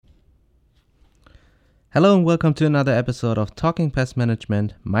Hello and welcome to another episode of Talking Pest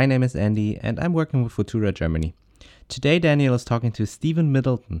Management. My name is Andy and I'm working with Futura Germany. Today Daniel is talking to Stephen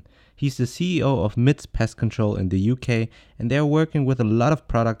Middleton. He's the CEO of MIDS Pest Control in the UK and they're working with a lot of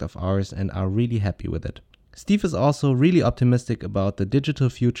product of ours and are really happy with it. Steve is also really optimistic about the digital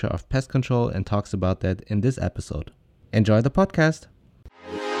future of pest control and talks about that in this episode. Enjoy the podcast!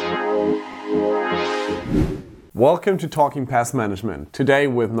 Welcome to Talking Pest Management. Today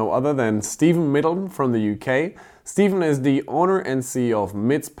with no other than Stephen Middleton from the UK. Stephen is the owner and CEO of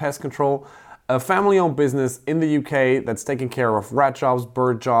MIDS Pest Control, a family-owned business in the UK that's taking care of rat jobs,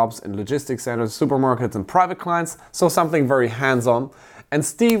 bird jobs, and logistics centers, supermarkets, and private clients, so something very hands-on. And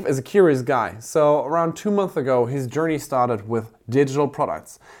Steve is a curious guy, so around 2 months ago his journey started with digital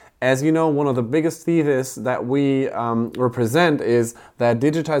products. As you know, one of the biggest theses that we represent is that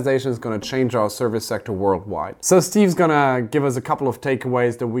digitization is going to change our service sector worldwide. So Steve's going to give us a couple of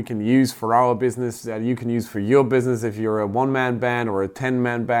takeaways that we can use for our business, that you can use for your business if you're a one-man band or a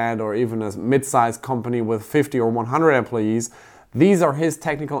 10-man band or even a mid-sized company with 50 or 100 employees. These are his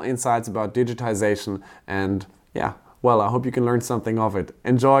technical insights about digitization and I hope you can learn something of it.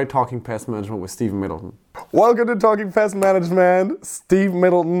 Enjoy Talking Pest Management with Stephen Middleton. Welcome to Talking Pest Management, Steve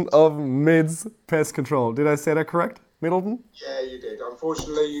Middleton of MIDS Pest Control. Did I say that correct, Middleton? Yeah, you did.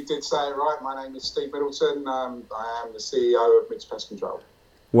 Unfortunately, you did say it right. My name is Steve Middleton. I am the CEO of MIDS Pest Control.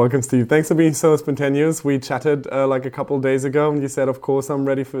 Welcome, Steve. Thanks for being so spontaneous. We chatted like a couple of days ago, and you said, of course, I'm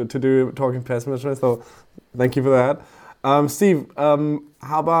ready to do Talking Pest Management, so thank you for that. Steve,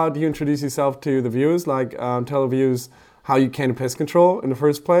 how about you introduce yourself to the viewers, tell the viewers how you came to pest control in the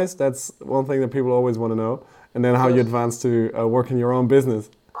first place. That's one thing that people always want to know. And then how you advanced to work in your own business.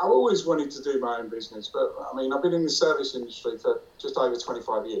 I've always wanted to do my own business, but I've been in the service industry for just over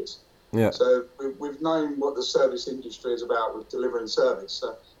 25 years. Yeah. So we've known what the service industry is about with delivering service.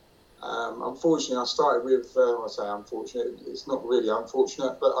 So, unfortunately, I started with, I say unfortunate, it's not really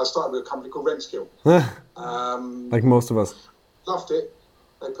unfortunate, but I started with a company called Rentokil. Like most of us. Loved it.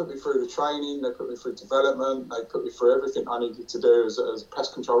 They put me through the training, they put me through development, they put me through everything I needed to do as a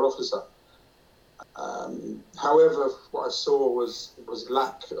pest control officer. However, what I saw was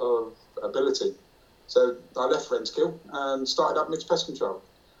lack of ability. So I left Rentokil and started up MIDS Pest Control.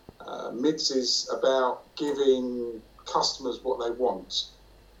 MIDS is about giving customers what they want,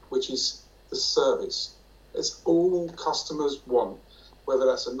 which is the service. It's all customers want, whether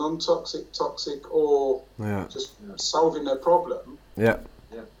that's a non-toxic, toxic, or just solving their problem. Yeah.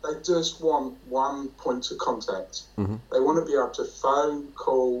 They just want one point of contact. Mm-hmm. They want to be able to phone,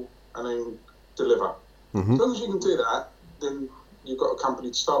 call, and then deliver. Mm-hmm. As long as you can do that, then you've got a company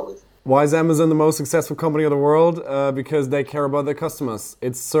to start with. Why is Amazon the most successful company in the world? Because they care about their customers.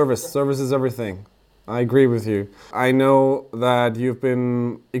 It's service. Yeah. Service is everything. I agree with you. I know that you've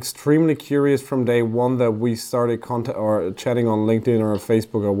been extremely curious from day one that we started chatting on LinkedIn or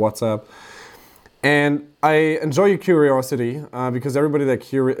Facebook or WhatsApp. And I enjoy your curiosity because everybody that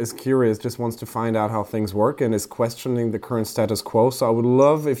is curious just wants to find out how things work and is questioning the current status quo. So I would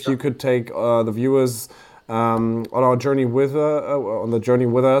love if you could take the viewers on our journey with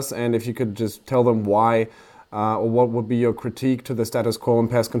us, and if you could just tell them why or what would be your critique to the status quo in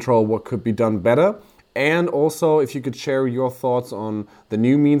pest control, what could be done better. And also, if you could share your thoughts on the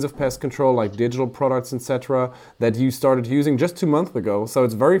new means of pest control, like digital products, etc., that you started using just 2 months ago. So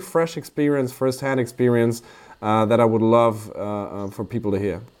it's very fresh experience, first-hand experience that I would love for people to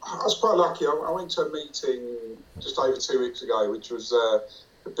hear. I was quite lucky. I went to a meeting just over 2 weeks ago, which was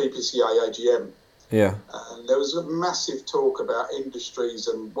the BPCA AGM. Yeah. And there was a massive talk about industries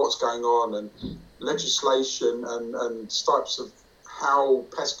and what's going on and legislation and types of how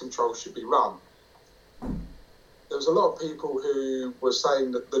pest control should be run. There was a lot of people who were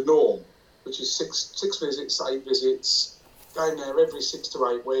saying that the norm, which is six visits, 8 visits, going there every 6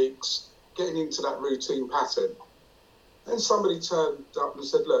 to 8 weeks, getting into that routine pattern. Then somebody turned up and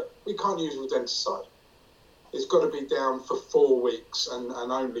said, look, we can't use rodenticide. It's got to be down for 4 weeks and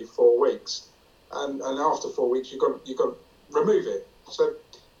only 4 weeks. And after 4 weeks, you've got to remove it. So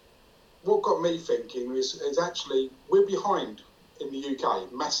what got me thinking is actually we're behind in the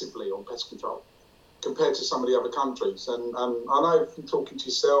UK massively on pest control compared to some of the other countries. And I know from talking to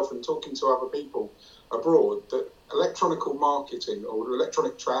yourself and talking to other people abroad that electronic marketing or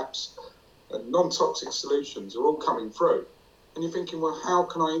electronic traps and non-toxic solutions are all coming through. And you're thinking, well, how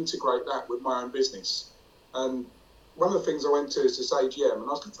can I integrate that with my own business? And one of the things I went to is this AGM, and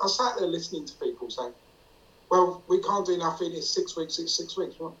I sat there listening to people saying, well, we can't do nothing, it's 6 weeks, it's 6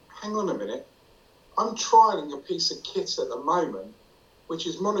 weeks. Well, hang on a minute. I'm trialling a piece of kit at the moment which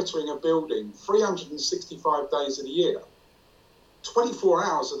is monitoring a building 365 days of the year, 24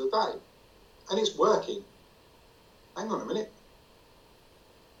 hours of the day. and it's working. Hang on a minute.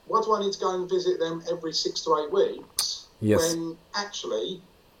 Why do I need to go and visit them every 6 to 8 weeks when actually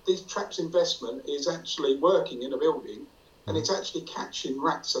this traps investment is actually working in a building and it's actually catching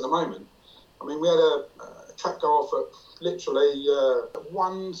rats at the moment? I mean, we had a trap go off at literally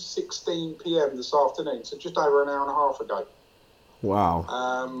 1:16 p.m. this afternoon, so just over an hour and a half ago. Wow.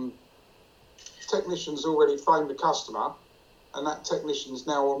 Technicians already phoned the customer, and that technician's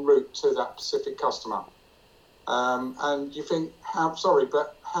now en route to that specific customer. And you think, how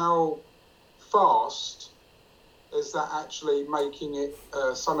fast is that actually making it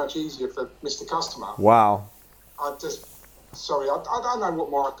so much easier for Mr. Customer? Wow. I don't know what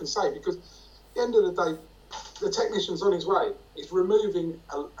more I can say, because at the end of the day, the technician's on his way. He's removing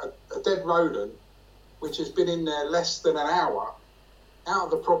a dead rodent, which has been in there less than an hour, out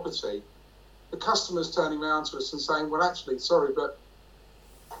of the property. The customer's turning around to us and saying, well, actually, sorry, but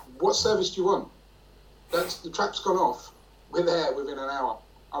what service do you want? The trap's gone off. We're there within an hour.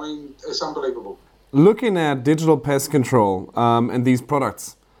 I mean, it's unbelievable. Looking at digital pest control and these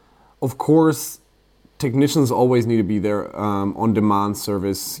products, of course, technicians always need to be there, on-demand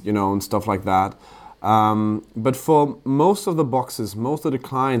service, and stuff like that. But for most of the boxes, most of the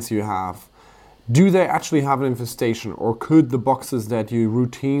clients you have, do they actually have an infestation, or could the boxes that you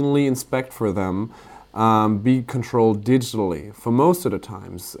routinely inspect for them be controlled digitally for most of the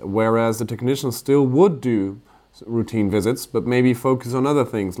times, whereas the technician still would do routine visits, but maybe focus on other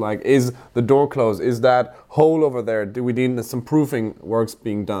things, like, is the door closed, is that hole over there, do we need some proofing works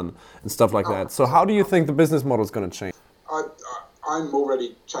being done, and stuff like that. So how do you think the business model is going to change? I'm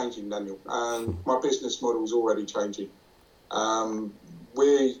already changing, Daniel, and my business model is already changing.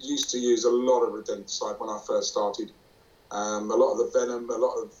 We used to use a lot of rodenticide when I first started. A lot of the venom, a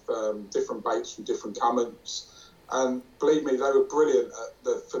lot of different baits from different comments. And believe me, they were brilliant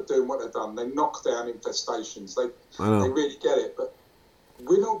for doing what they've done. They knock down infestations. They really get it. But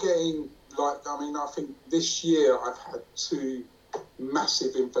we're not getting, I think this year I've had 2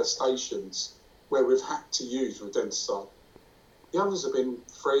 massive infestations where we've had to use rodenticide. The others have been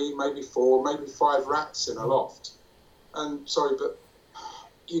 3, maybe 4, maybe 5 rats in a loft. And sorry, but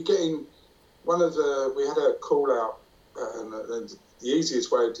you're getting we had a call out, and the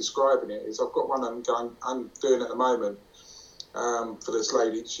easiest way of describing it is I've got one I'm doing at the moment for this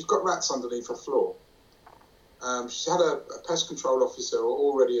lady. She's got rats underneath her floor. She's had a pest control officer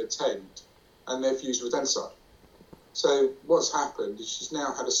already attend, and they've used rodenticide. So what's happened is she's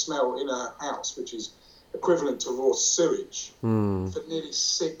now had a smell in her house, which is equivalent to raw sewage, for nearly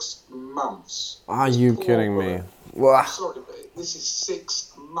 6 months. Are you kidding me? I'm sorry, but this is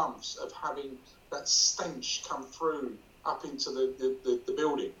 6 months of having that stench come through up into the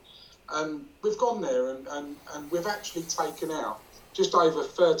building. And we've gone there and we've actually taken out just over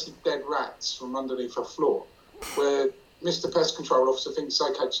 30 dead rats from underneath her floor, where Mr. Pest Control Officer thinks,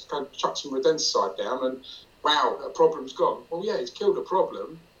 okay, just go chuck some rodenticide down and wow, a problem's gone. Well, yeah, he's killed a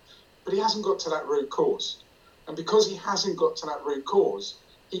problem, but he hasn't got to that root cause. And because he hasn't got to that root cause,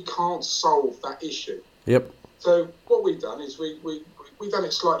 he can't solve that issue. Yep. So what we've done is we've done it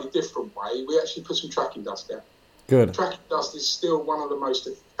a slightly different way. We actually put some tracking dust down. Good. Tracking dust is still one of the most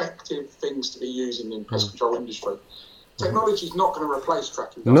effective things to be using in pest control industry. Technology is not going to replace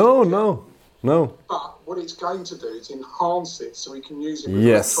tracking dust. No. But what it's going to do is enhance it so we can use it with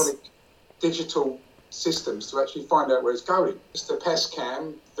electronic digital systems to actually find out where it's going. It's the Pest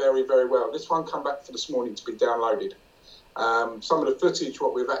Cam, very, very well. This one come back for this morning to be downloaded. Some of the footage,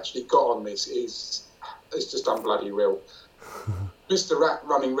 what we've actually got on this is just unbloody real. Mr. Rat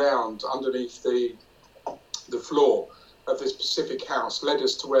running round underneath the floor of this specific house led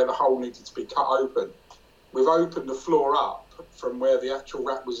us to where the hole needed to be cut open. We've opened the floor up from where the actual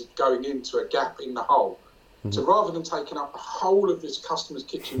rat was going into a gap in the hole. So rather than taking up the whole of this customer's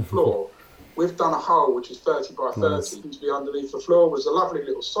kitchen floor, we've done a hole which is 30 by 30 to be underneath the floor. Was a lovely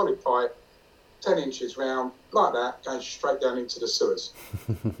little solid pipe, 10 inches round, like that, going straight down into the sewers.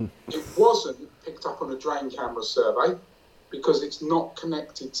 It wasn't picked up on a drain camera survey because it's not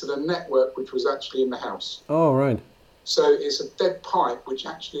connected to the network which was actually in the house. Oh, right. So it's a dead pipe which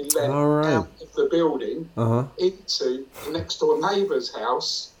actually led out of the building into the next door neighbour's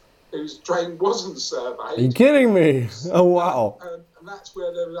house, whose drain wasn't surveyed. Are you kidding me? Oh, wow. And that's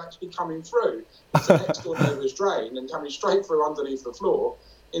where they were actually coming through. It's the next door neighbour's drain and coming straight through underneath the floor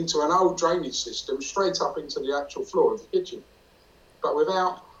into an old drainage system, straight up into the actual floor of the kitchen. But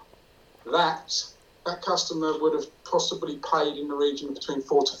without that customer would have possibly paid in the region of between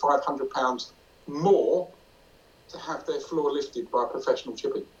 £400 to £500 more to have their floor lifted by a professional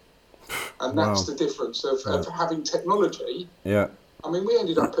chipping. And that's the difference of having technology I mean, we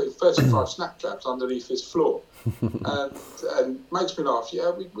ended up putting 35 snap traps underneath his floor. And makes me laugh.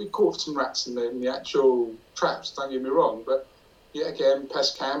 Yeah, we caught some rats in the actual traps, don't get me wrong. But yet again,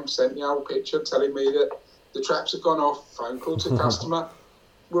 PestCam sent the old picture telling me that the traps have gone off, phone call to customer,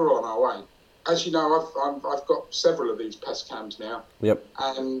 we're on our way. As you know, I've got several of these PestCams now. Yep.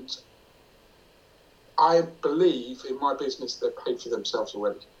 And I believe in my business they're paid for themselves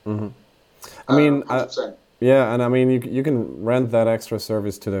already. Mm-hmm. I mean, 100%. Yeah, and I mean, you can rent that extra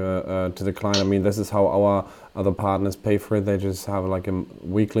service to the client. I mean, this is how our other partners pay for it. They just have like a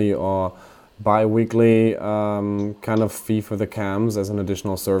weekly or bi-weekly kind of fee for the cams as an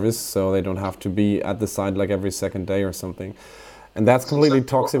additional service, so they don't have to be at the site like every second day or something. And that's completely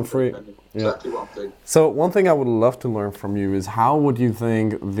exactly toxin-free. Exactly what I'm thinking. So one thing I would love to learn from you is how would you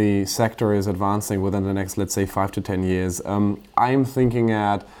think the sector is advancing within the next, let's say, 5 to 10 years? I'm thinking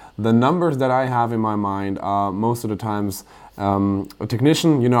at the numbers that I have in my mind are most of the times a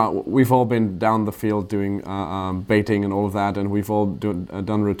technician. You know, we've all been down the field doing baiting and all of that, and we've all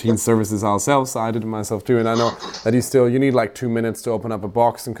done routine services ourselves. I did it myself too, and I know that you need like 2 minutes to open up a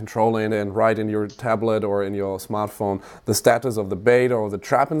box and control it and write in your tablet or in your smartphone the status of the bait or the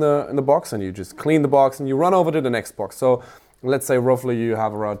trap in the box, and you just clean the box and you run over to the next box. So let's say roughly you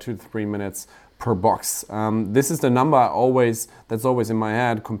have around 2 to 3 minutes per box. This is the number that's always in my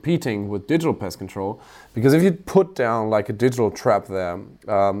head, competing with digital pest control, because if you put down like a digital trap there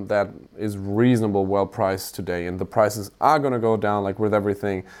that is reasonable, well priced today, and the prices are going to go down like with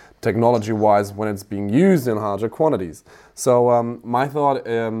everything technology wise when it's being used in larger quantities. So my thought,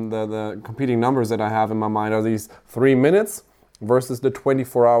 the competing numbers that I have in my mind are these 3 minutes versus the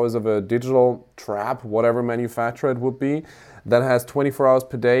 24 hours of a digital trap, whatever manufacturer it would be, that has 24 hours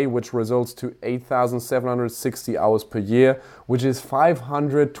per day, which results to 8,760 hours per year, which is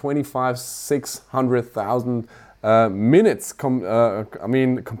 600,000 minutes.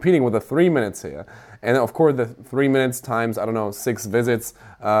 Competing with the 3 minutes here. And of course, the 3 minutes times, 6 visits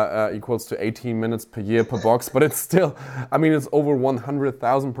equals to 18 minutes per year per box. But it's still, it's over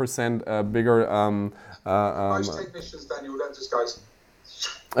 100,000% bigger. Most technicians, Daniel, that just goes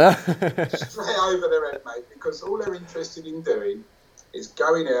straight over their head, mate, because all they're interested in doing is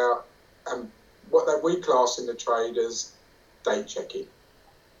going out and what we class in the trade as date checking.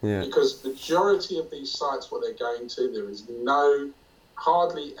 Yeah. Because majority of these sites, what they're going to, there is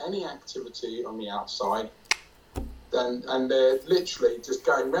hardly any activity on the outside, and they're literally just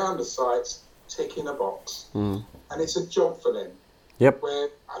going round the sites, ticking a box, and it's a job for them. Yep. Where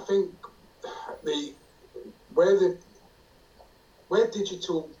I think where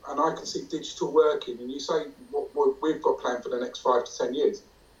digital, and I can see digital working, and you say what we've got planned for the next 5 to 10 years.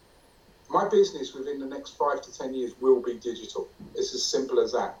 My business within the next 5 to 10 years will be digital. It's as simple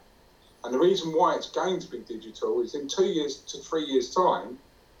as that. And the reason why it's going to be digital is in 2 years to 3 years' time,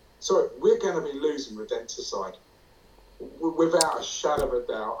 so we're going to be losing Rodenticide without a shadow of a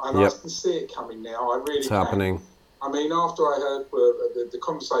doubt. And I can see it coming now. I really it's can. Happening. I mean, after I heard the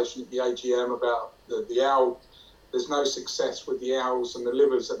conversation at the AGM about the owl, there's no success with the owls and the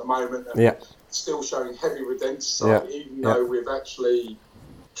livers at the moment, and still showing heavy rodenticide, even though we've actually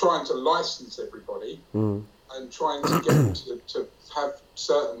trying to license everybody and trying to get them to have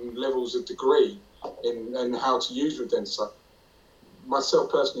certain levels of degree in how to use rodenticide. Myself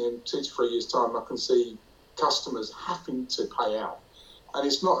personally, in 2 to 3 years' time, I can see customers having to pay out, and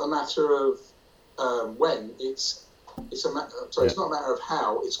it's not a matter of when. It's a matter. So it's not a matter of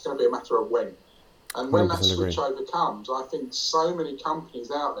how. It's going to be a matter of when. And when that switch overcomes, I think so many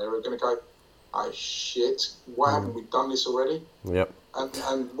companies out there are going to go, "Oh shit! Why haven't we done this already?" Yep.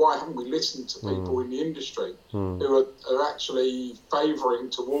 And why haven't we listened to people in the industry who are actually favouring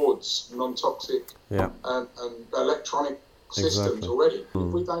towards non-toxic and electronic systems already?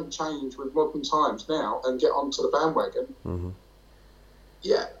 If we don't change with modern times now and get onto the bandwagon,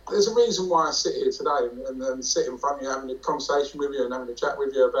 there's a reason why I sit here today and sit in front of you having a conversation with you and having a chat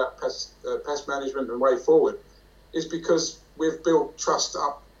with you about pest management and way forward, is because we've built trust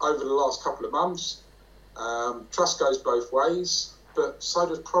up over the last couple of months. Trust goes both ways, but so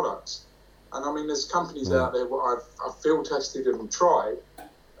does products. And I mean, there's companies out there what I've field tested and tried,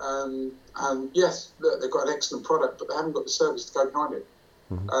 and yes, they've got an excellent product, but they haven't got the service to go behind it.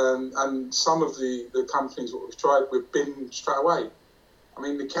 And some of the companies what we've tried, we've binned straight away. I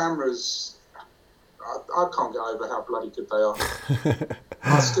mean, the cameras, I can't get over how bloody good they are.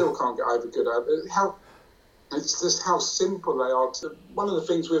 I still can't get over it's just how simple they are. One of the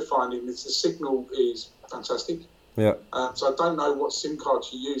things we're finding is the signal is fantastic. Yeah. So I don't know what SIM cards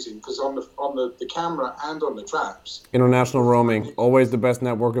you're using, because on the camera and on the traps. International roaming, always the best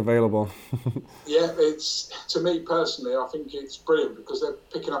network available. Yeah, it's, to me personally, I think it's brilliant because they're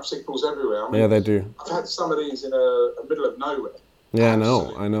picking up signals everywhere. I mean, Yeah, they do. I've had some of these in a middle of nowhere. Yeah, I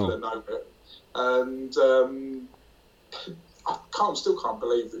know. Middle of nowhere. And still can't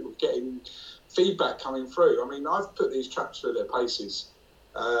believe that we're getting feedback coming through. I mean, I've put these traps through their paces.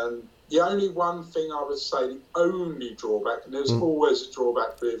 The only one thing I would say, the only drawback, and there's always a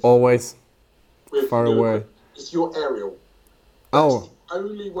drawback with far away, is your aerial. That's the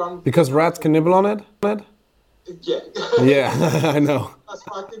only one. Because rats can nibble on it? Yeah. Yeah, I know. That's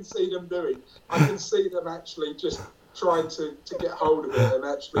what I can see them doing. I can see them actually just trying to get hold of it and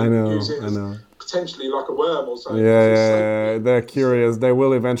actually use it as potentially like a worm or something. Yeah, they're curious. They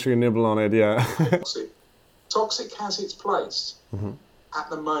will eventually nibble on it, yeah. Toxic has its place at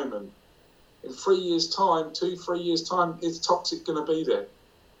the moment. In 3 years' time, 2-3 years' time, is Toxic going to be there?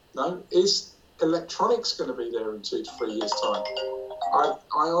 No. Is electronics going to be there in 2 to 3 years' time? I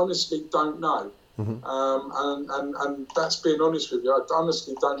honestly don't know. And that's being honest with you. I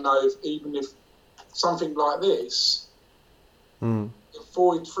honestly don't know if something like this, in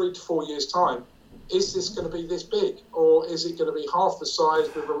 3 to 4 years' time, is this going to be this big, or is it going to be half the size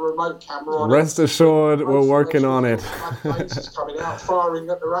with a remote camera on it? Rest assured, we're working on it. It's coming out, firing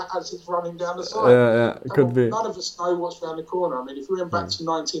at the rat as it's running down the side. Yeah, could be. None of us know what's around the corner. I mean, if we went back to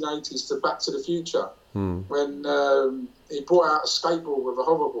 1980s to Back to the Future, when he brought out a skateboard with a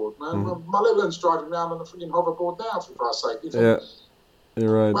hoverboard, man, my little one's driving around on a freaking hoverboard now, for Christ's sake. You think,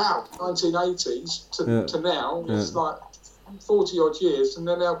 you're right. Wow, 1980s to now, it's like 40 odd years, and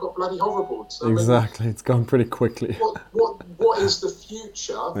then they've got bloody hoverboards. Exactly, it's gone pretty quickly. What is the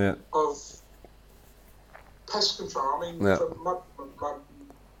future of pest control? I mean,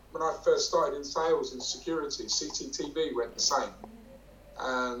 when I first started in sales and security, CCTV went the same,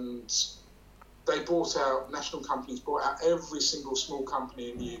 and national companies bought out every single small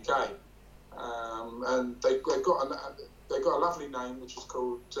company in the UK, and they got a lovely name which is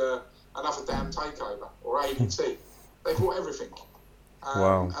called Another Damn Takeover, or ADT. They bought everything.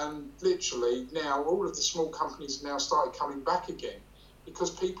 Wow. And literally now all of the small companies have now started coming back again,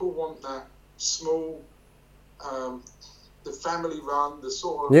 because people want that small, the family run, the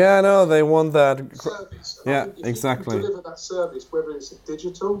sort of... Yeah, no, they want that... service. Yeah, if exactly. you can deliver that service, whether it's a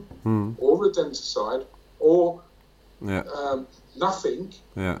digital or a denticide or nothing.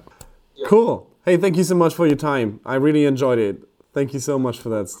 Yeah. Cool. Hey, thank you so much for your time. I really enjoyed it. Thank you so much for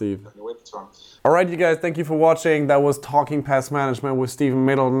that, Steve. All right, you guys, thank you for watching. That was Talking Pest Management with Stephen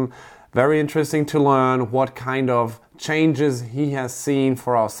Middleton. Very interesting to learn what kind of changes he has seen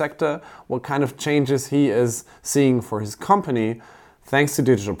for our sector, what kind of changes he is seeing for his company, thanks to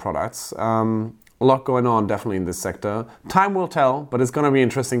digital products. A lot going on definitely in this sector. Time will tell, but it's going to be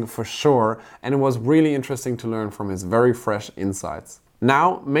interesting for sure. And it was really interesting to learn from his very fresh insights.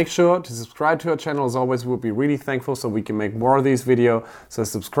 Now, make sure to subscribe to our channel. As always, we'll be really thankful so we can make more of these videos. So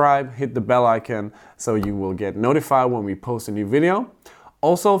subscribe, hit the bell icon so you will get notified when we post a new video.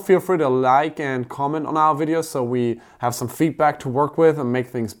 Also, feel free to like and comment on our videos so we have some feedback to work with and make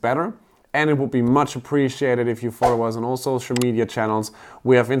things better. And it would be much appreciated if you follow us on all social media channels.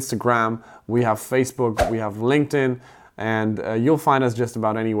 We have Instagram, we have Facebook, we have LinkedIn, and you'll find us just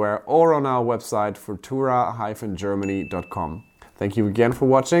about anywhere, or on our website, futura-germany.com. Thank you again for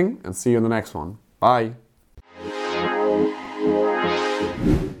watching, and see you in the next one. Bye.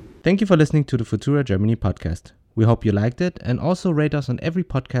 Thank you for listening to the Futura Germany podcast. We hope you liked it, and also rate us on every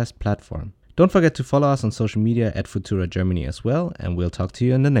podcast platform. Don't forget to follow us on social media at Futura Germany as well, and we'll talk to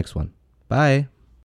you in the next one. Bye.